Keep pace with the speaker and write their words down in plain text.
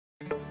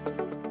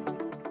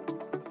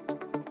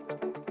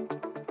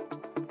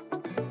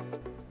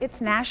It's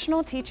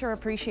National Teacher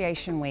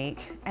Appreciation Week,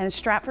 and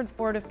Stratford's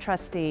Board of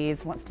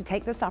Trustees wants to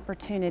take this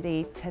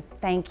opportunity to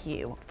thank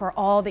you for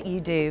all that you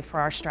do for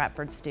our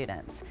Stratford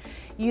students.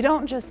 You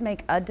don't just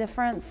make a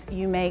difference,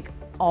 you make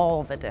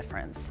all the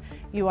difference.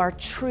 You are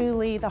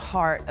truly the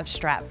heart of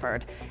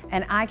Stratford,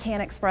 and I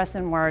can't express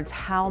in words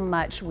how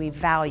much we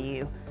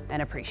value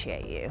and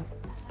appreciate you.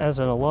 As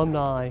an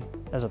alumni,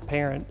 as a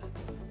parent,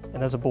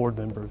 and as a board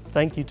member,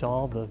 thank you to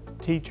all the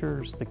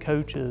teachers, the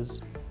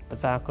coaches, the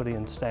faculty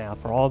and staff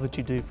for all that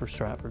you do for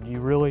Stratford. You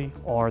really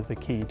are the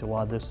key to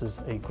why this is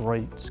a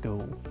great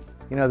school.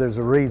 You know, there's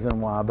a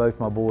reason why both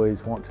my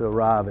boys want to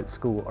arrive at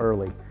school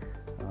early.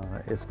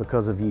 It's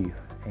because of you.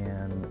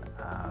 And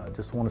I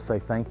just want to say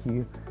thank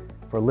you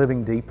for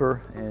living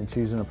deeper and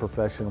choosing a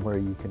profession where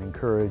you can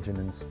encourage and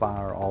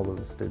inspire all of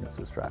the students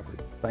at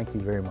Stratford. Thank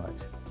you very much.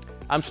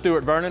 I'm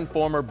Stuart Vernon,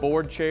 former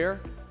board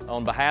chair.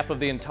 On behalf of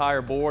the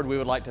entire board, we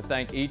would like to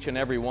thank each and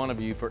every one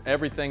of you for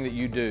everything that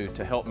you do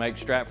to help make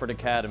Stratford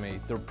Academy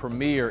the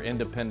premier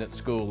independent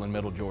school in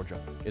Middle Georgia.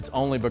 It's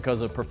only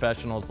because of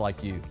professionals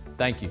like you.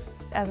 Thank you.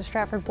 As a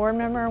Stratford board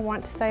member, I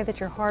want to say that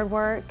your hard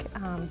work,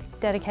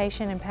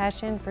 dedication, and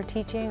passion for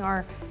teaching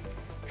are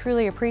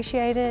truly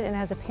appreciated. And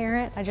as a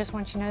parent, I just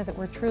want you to know that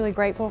we're truly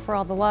grateful for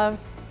all the love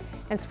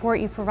and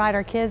support you provide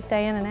our kids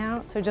day in and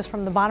out. So just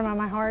from the bottom of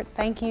my heart,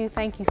 thank you,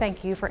 thank you,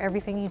 thank you for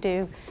everything you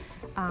do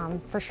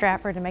for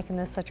Stratford and making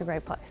this such a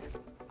great place.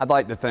 I'd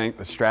like to thank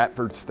the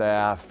Stratford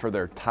staff for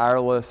their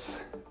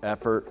tireless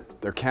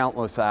effort, their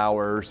countless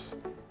hours,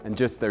 and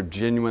just their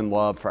genuine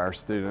love for our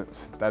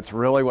students. That's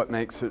really what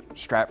makes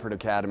Stratford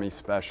Academy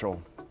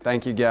special.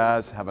 Thank you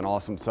guys, have an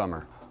awesome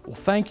summer. Well,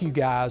 thank you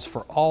guys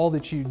for all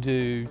that you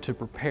do to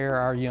prepare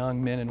our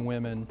young men and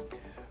women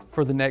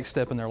for the next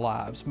step in their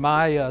lives.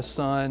 My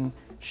son,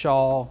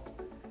 Shaw,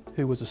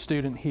 who was a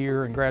student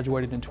here and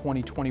graduated in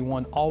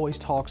 2021, always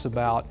talks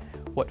about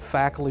what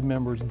faculty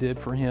members did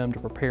for him to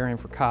prepare him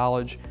for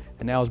college,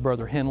 and now his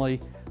brother Henley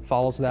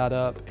follows that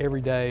up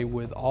every day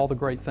with all the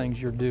great things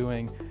you're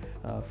doing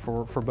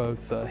for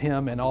both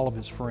him and all of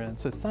his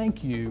friends. So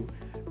thank you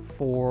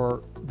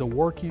for the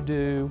work you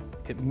do.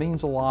 It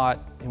means a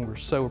lot, and we're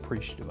so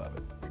appreciative of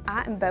it.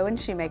 I am Bowen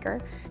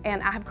Shoemaker,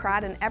 and I have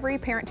cried in every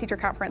parent-teacher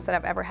conference that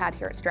I've ever had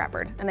here at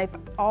Stratford, and they've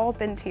all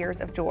been tears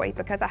of joy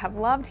because I have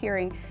loved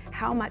hearing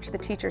how much the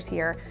teachers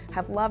here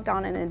have loved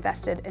on and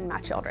invested in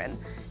my children.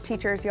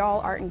 Teachers,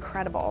 y'all are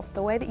incredible.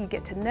 The way that you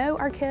get to know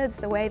our kids,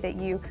 the way that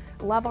you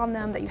love on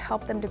them, that you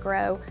help them to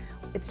grow,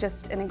 it's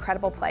just an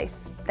incredible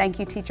place. Thank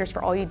you, teachers,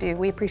 for all you do.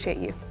 We appreciate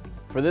you.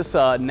 For this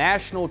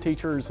National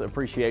Teachers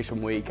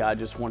Appreciation Week, I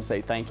just want to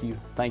say thank you.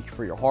 Thank you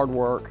for your hard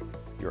work,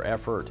 your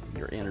effort,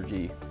 your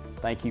energy.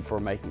 Thank you for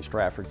making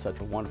Stratford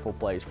such a wonderful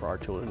place for our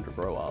children to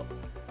grow up.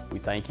 We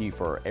thank you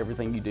for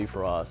everything you do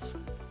for us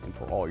and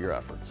for all your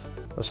efforts.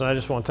 Listen, I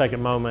just want to take a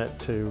moment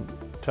to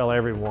tell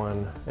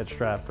everyone at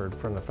Stratford,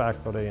 from the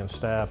faculty and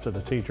staff to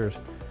the teachers,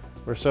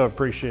 we're so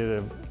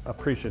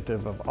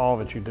appreciative of all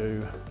that you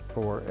do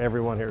for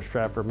everyone here at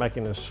Stratford,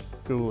 making this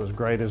school as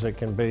great as it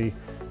can be.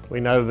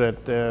 We know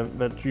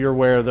that you're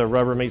where the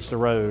rubber meets the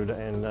road,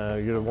 and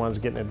you're the ones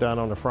getting it done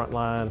on the front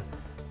line.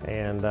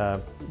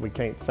 And we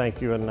can't thank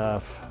you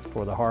enough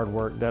for the hard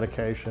work,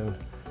 dedication,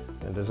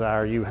 and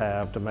desire you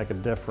have to make a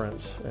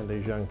difference in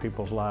these young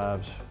people's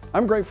lives.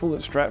 I'm grateful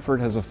that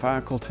Stratford has a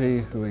faculty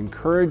who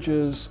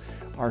encourages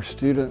our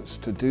students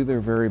to do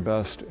their very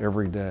best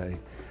every day.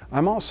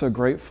 I'm also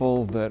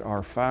grateful that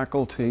our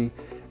faculty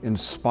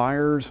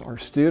inspires our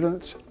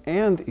students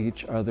and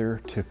each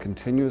other to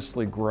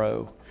continuously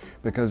grow,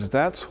 because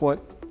that's what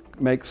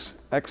makes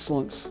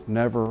excellence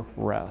never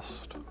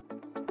rest.